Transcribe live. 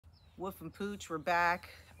Wolf and Pooch, we're back.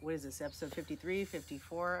 What is this, episode 53,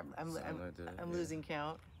 54? I'm losing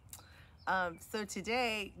count. So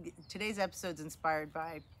today's episode's inspired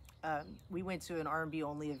by, we went to an R&B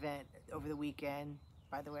only event over the weekend.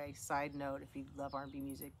 By the way, side note, if you love R&B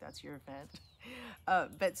music, that's your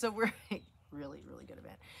event. But so we're really, really good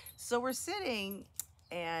event. So we're sitting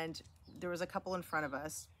and there was a couple in front of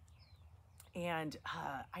us. And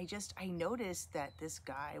I noticed that this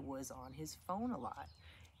guy was on his phone a lot.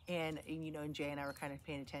 And Jay and I were kind of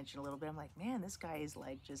paying attention a little bit. I'm like, man, this guy is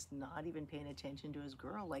like just not even paying attention to his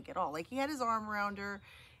girl, like at all. Like he had his arm around her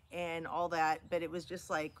and all that, but it was just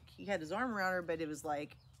like he had his arm around her, but it was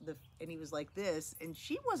like and he was like this, and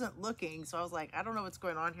she wasn't looking. So I was like, I don't know what's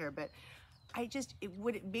going on here, but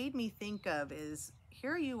what it made me think of is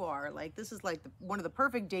here you are, like this is like one of the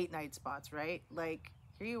perfect date night spots, right? Like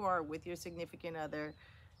here you are with your significant other.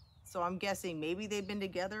 So I'm guessing maybe they've been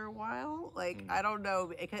together a while. Like, I don't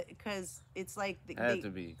know, because it's like... Had to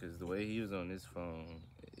be, because the way he was on his phone,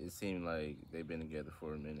 it seemed like they've been together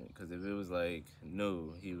for a minute. Because if it was like,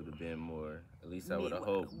 no, he would have been more, at least I would have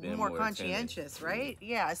hoped, been more conscientious, attentive. Right?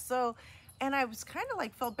 Yeah, so... And I was kind of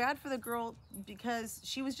like, felt bad for the girl because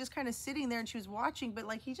she was just kind of sitting there and she was watching, but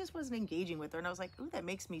like he just wasn't engaging with her. And I was like, ooh, that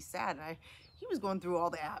makes me sad. And he was going through all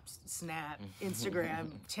the apps, Snap, Instagram,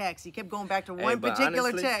 text. He kept going back to one particular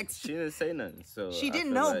honestly, text. She didn't say nothing. So she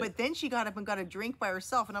didn't know, but then she got up and got a drink by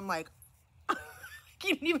herself. And I'm like,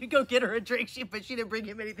 he didn't even go get her a drink, but she didn't bring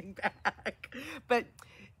him anything back. But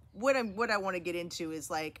what I want to get into is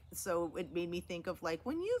like, so it made me think of like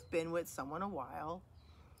when you've been with someone a while,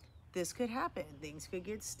 this could happen. Things could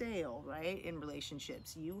get stale, right? In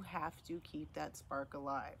relationships, you have to keep that spark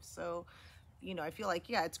alive. So, I feel like,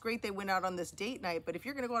 yeah, it's great they went out on this date night, but if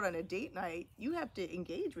you're going to go out on a date night, you have to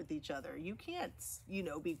engage with each other. You can't,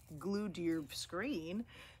 be glued to your screen.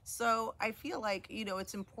 So I feel like,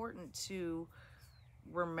 it's important to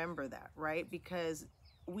remember that, right? Because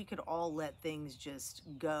we could all let things just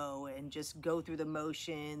go and just go through the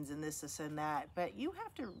motions and this and that, but you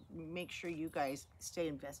have to make sure you guys stay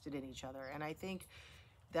invested in each other. And I think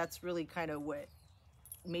that's really kind of what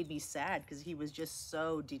made me sad, because he was just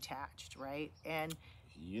so detached, right? And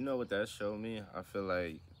you know what that showed me? I feel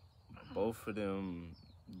like both of them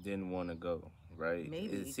didn't want to go, right?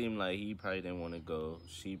 Maybe. It seemed like he probably didn't want to go.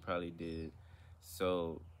 She probably did.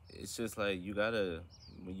 So it's just like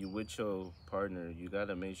when you with your partner, you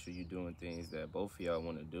gotta make sure you're doing things that both of y'all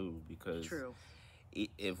want to do, because true.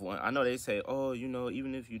 If one, I know they say, oh,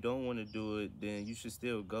 even if you don't want to do it, then you should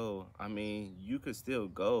still go. I mean, you could still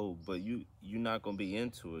go, but you're not gonna be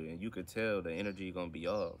into it, and you could tell the energy gonna be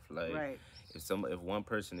off. Like, right. if one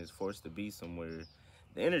person is forced to be somewhere,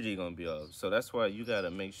 the energy gonna be off. So that's why you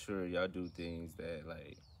gotta make sure y'all do things that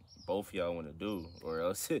like both y'all want to do, or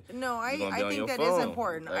else no, I think that is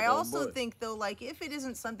important. Like, I also think though, like if it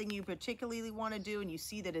isn't something you particularly want to do and you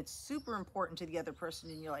see that it's super important to the other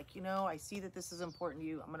person, and you're like, I see that this is important to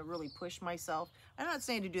you, I'm going to really push myself. I'm not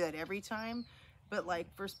saying to do that every time, but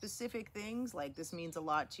like for specific things, like this means a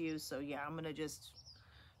lot to you, so yeah, I'm going to just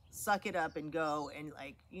suck it up and go and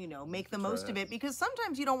like, make the most of it, because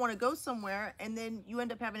sometimes you don't want to go somewhere and then you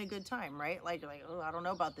end up having a good time, right? Like you're like, oh, I don't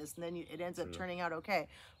know about this, and then it ends up turning out okay.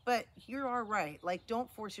 But you are right, like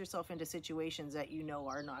don't force yourself into situations that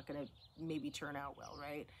are not going to maybe turn out well,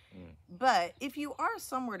 right? But if you are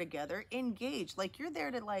somewhere together, engage. Like you're there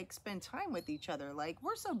to like spend time with each other. Like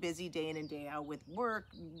we're so busy day in and day out with work,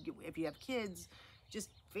 if you have kids, just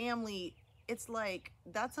family. It's like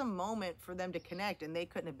that's a moment for them to connect, and they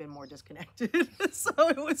couldn't have been more disconnected. So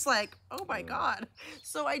it was like, oh my God.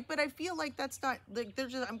 So I feel like that's not like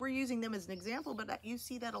we're using them as an example, but you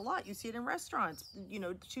see that a lot. You see it in restaurants.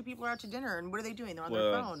 Two people are out to dinner, and what are they doing? They're on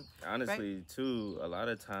their phone. Honestly, right? Too, a lot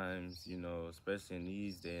of times, especially in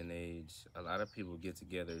these day and age, a lot of people get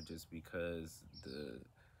together just because the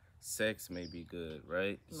sex may be good,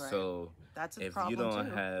 right? So that's a if problem you don't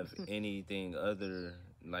too. have anything other,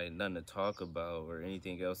 like nothing to talk about or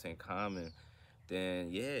anything else in common,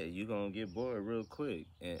 then yeah, you're gonna get bored real quick.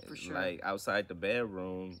 And for sure. Like outside the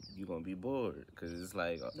bedroom, you're gonna be bored, because it's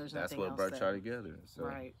like that's what brought y'all together. So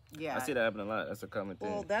right, yeah, I see that happen a lot. That's a common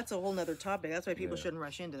thing. Well, that's a whole nother topic. That's why people shouldn't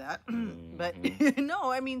rush into that. But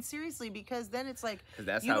no, I mean seriously, because then it's like, because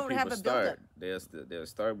that's you how don't people have a start. They'll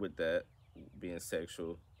start with that, being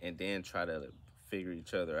sexual, and then try to figure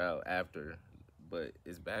each other out after. But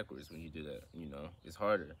it's backwards when you do that. It's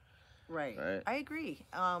harder. Right. I agree.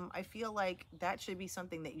 I feel like that should be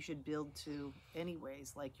something that you should build to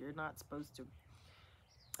anyways. Like you're not supposed to,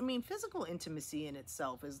 I mean, physical intimacy in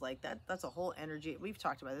itself is like that's a whole energy. We've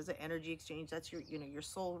talked about it. There's an energy exchange. That's your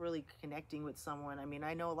soul really connecting with someone. I mean,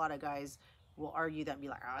 I know a lot of guys will argue that and be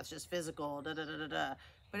like, oh, it's just physical, da da da da da.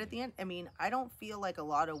 But at the end, I mean, I don't feel like a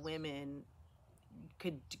lot of women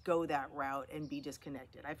could go that route and be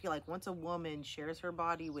disconnected. I feel like once a woman shares her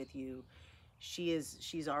body with you,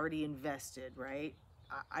 she's already invested, right?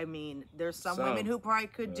 I mean, there's some women who probably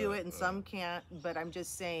could do it and some can't, but I'm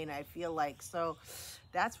just saying, I feel like, so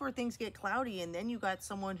that's where things get cloudy. And then you got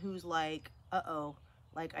someone who's like, uh-oh,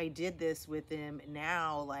 like I did this with him,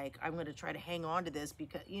 now like I'm going to try to hang on to this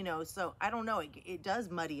because, you know, so I don't know, it does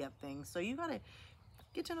muddy up things. So you got to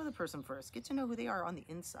get to know the person first, get to know who they are on the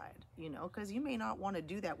inside, you know, because you may not want to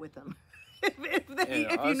do that with them.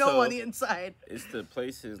 if you know on the inside. It's the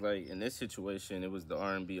places, like in this situation, it was the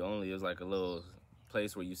R&B only. It was like a little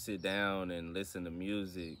place where you sit down and listen to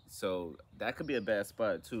music, so that could be a bad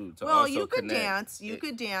spot too. Well, you could dance. You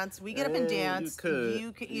could dance. We get up and dance.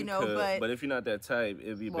 You could, you know, but if you're not that type,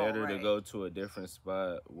 it'd be better to go to a different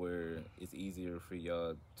spot where it's easier for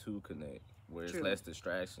y'all to connect, where it's less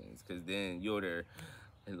distractions. Because then you're there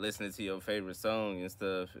listening to your favorite song and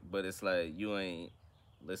stuff, but it's like you ain't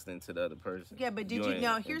listening to the other person. Yeah, but did you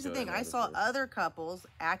now? Here's the thing: I saw other couples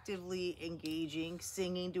actively engaging,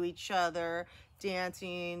 singing to each other,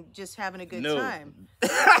 dancing, just having a good time.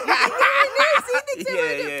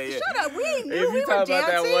 Yeah. Shut up. We knew if we you were talk dancing.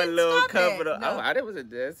 about that one little couple, No. I didn't was a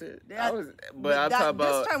dancer. But I'm talking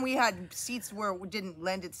about this time we had seats where it didn't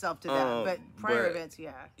lend itself to that. But prior events,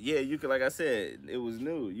 yeah, you could, like I said, it was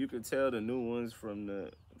new. You could tell the new ones from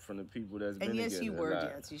the people that's been together. And yes, you were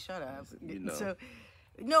dancing. Shut up. You know. So,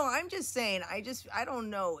 no, I'm just saying. I don't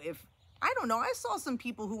know if. I don't know. I saw some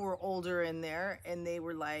people who were older in there and they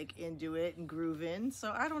were like into it and grooving.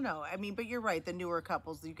 So I don't know. I mean, but you're right. The newer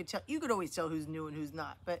couples, you could always tell who's new and who's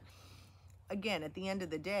not. But again, at the end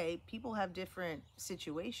of the day, people have different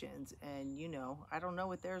situations, and you know, I don't know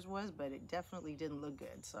what theirs was, but it definitely didn't look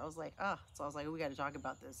good. So I was like, we got to talk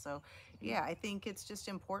about this. So yeah, I think it's just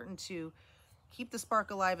important to keep the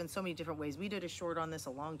spark alive in so many different ways. We did a short on this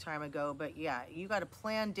a long time ago, but yeah, you got to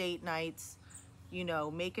plan date nights. You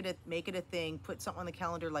know, make it a thing. Put something on the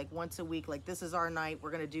calendar like once a week. Like, this is our night.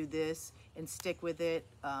 We're gonna do this and stick with it.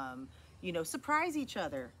 You know, surprise each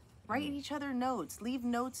other. Write each other notes. Leave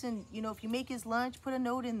notes, and you know, if you make his lunch, put a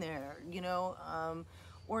note in there. You know,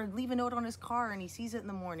 or leave a note on his car and he sees it in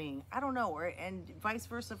the morning. I don't know, and vice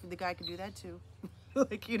versa. The guy could do that too.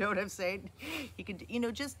 Like, you know what I'm saying? He could, you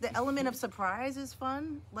know, just the element of surprise is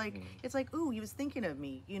fun. Like, it's like, ooh, he was thinking of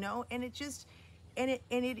me. You know, and it just, and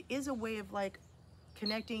it is a way of like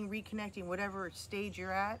connecting, reconnecting, whatever stage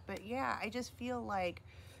you're at. But yeah, I just feel like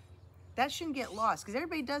that shouldn't get lost, because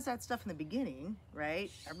everybody does that stuff in the beginning, right?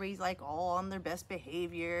 Everybody's like all on their best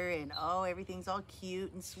behavior and oh, everything's all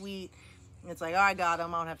cute and sweet. And it's like, oh, I got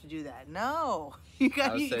him, I don't have to do that. No, you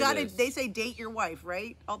got to. They say date your wife,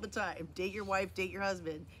 right? All the time. Date your wife, date your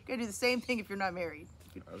husband. You gotta do the same thing if you're not married.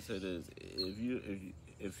 I'll say this: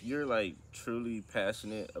 if you're like truly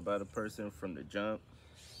passionate about a person from the jump,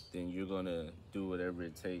 then you're gonna do whatever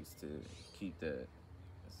it takes to keep that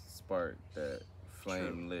spark, that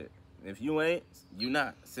flame lit. If you ain't, you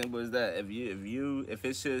not. Simple as that. If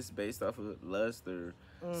it's just based off of lust or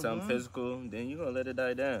something physical, then you're gonna let it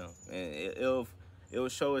die down, and it'll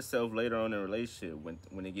show itself later on in a relationship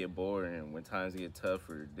when it get boring, when times get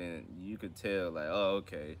tougher. Then you could tell like, oh,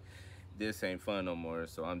 okay, this ain't fun no more,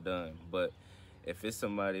 so I'm done. But if it's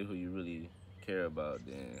somebody who you really care about,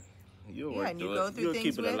 then you'll work through it. You'll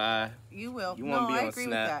keep it alive. You will. You won't be on agree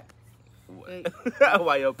Snap. with that.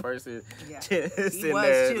 While your person he was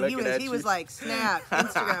too. He was like, Snap,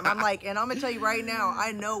 Instagram. I'm like, and I'm gonna tell you right now,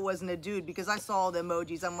 I know it wasn't a dude because I saw all the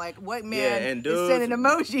emojis. I'm like, what man is sending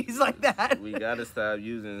emojis like that? We gotta stop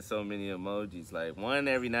using so many emojis. Like, one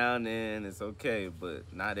every now and then it's okay,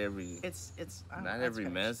 but not every. It's not every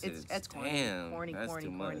message. It's corny, that's corny,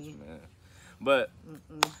 too much, corny. man. But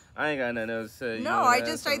I ain't got nothing else to say. No, I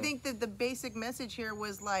think that the basic message here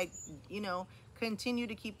was like, you know, continue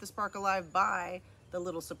to keep the spark alive by the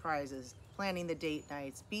little surprises, planning the date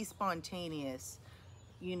nights, be spontaneous,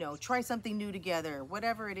 you know, try something new together,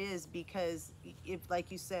 whatever it is, because if,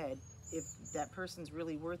 like you said, if that person's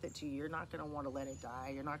really worth it to you, you're not going to want to let it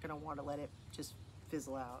die. You're not going to want to let it just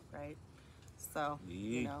fizzle out, right? So,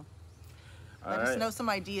 you know, let us know some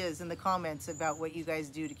ideas in the comments about what you guys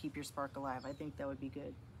do to keep your spark alive. I think that would be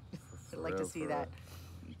good. I'd like to see that.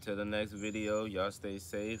 Till the next video, y'all stay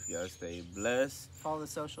safe, y'all stay blessed. Follow the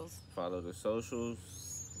socials.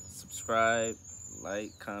 Subscribe,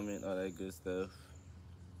 like, comment, all that good stuff.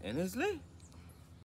 And it's lit.